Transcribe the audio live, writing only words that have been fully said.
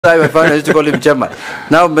I found I used to call him chairman.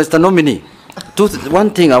 Now, Mr. Nominee, one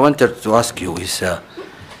thing I wanted to ask you is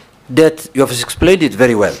that you have explained it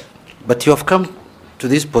very well, but you have come to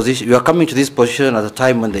this position. You are coming to this position at a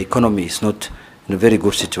time when the economy is not in a very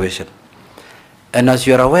good situation. And as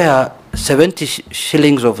you are aware, 70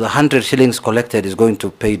 shillings of the 100 shillings collected is going to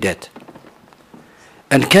pay debt.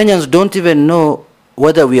 And Kenyans don't even know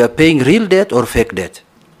whether we are paying real debt or fake debt.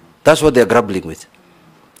 That's what they're grappling with.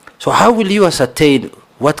 So how will you ascertain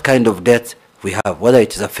what kind of debt we have, whether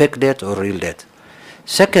it is a fake debt or real debt?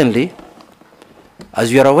 Secondly,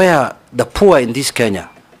 as you are aware, the poor in this Kenya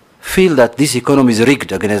feel that this economy is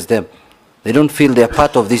rigged against them. They don't feel they are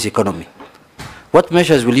part of this economy. What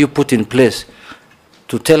measures will you put in place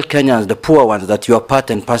to tell Kenyans, the poor ones, that you are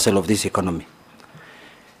part and parcel of this economy?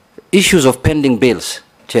 Issues of pending bills,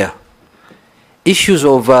 Chair. Issues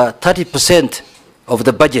of 30% of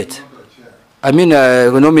the budget. I mean,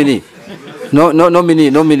 nominee.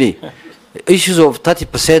 Nominee. Issues of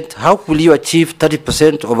 30%. How will you achieve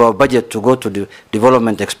 30% of our budget to go to the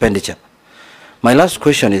development expenditure? My last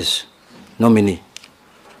question is, nominee,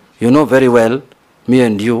 you know very well, me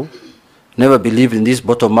and you never believed in this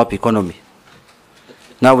bottom-up economy.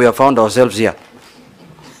 Now we have found ourselves here.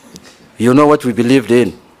 You know what we believed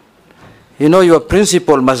in. You know your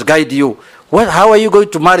principle must guide you. How are you going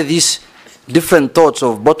to marry these different thoughts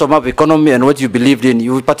of bottom-up economy and what you believed in?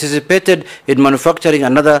 You participated in manufacturing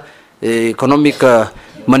another economic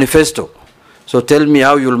manifesto. So tell me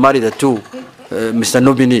how you'll marry the two, Mr.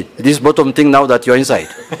 Nominee. This bottom thing now that you're inside.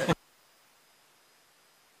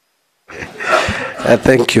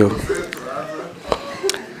 Thank you.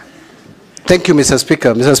 Thank you, Mr.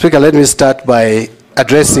 Speaker. Mr. Speaker, let me start by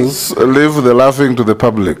addressing... Leave the laughing to the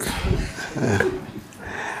public.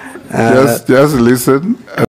 Just listen.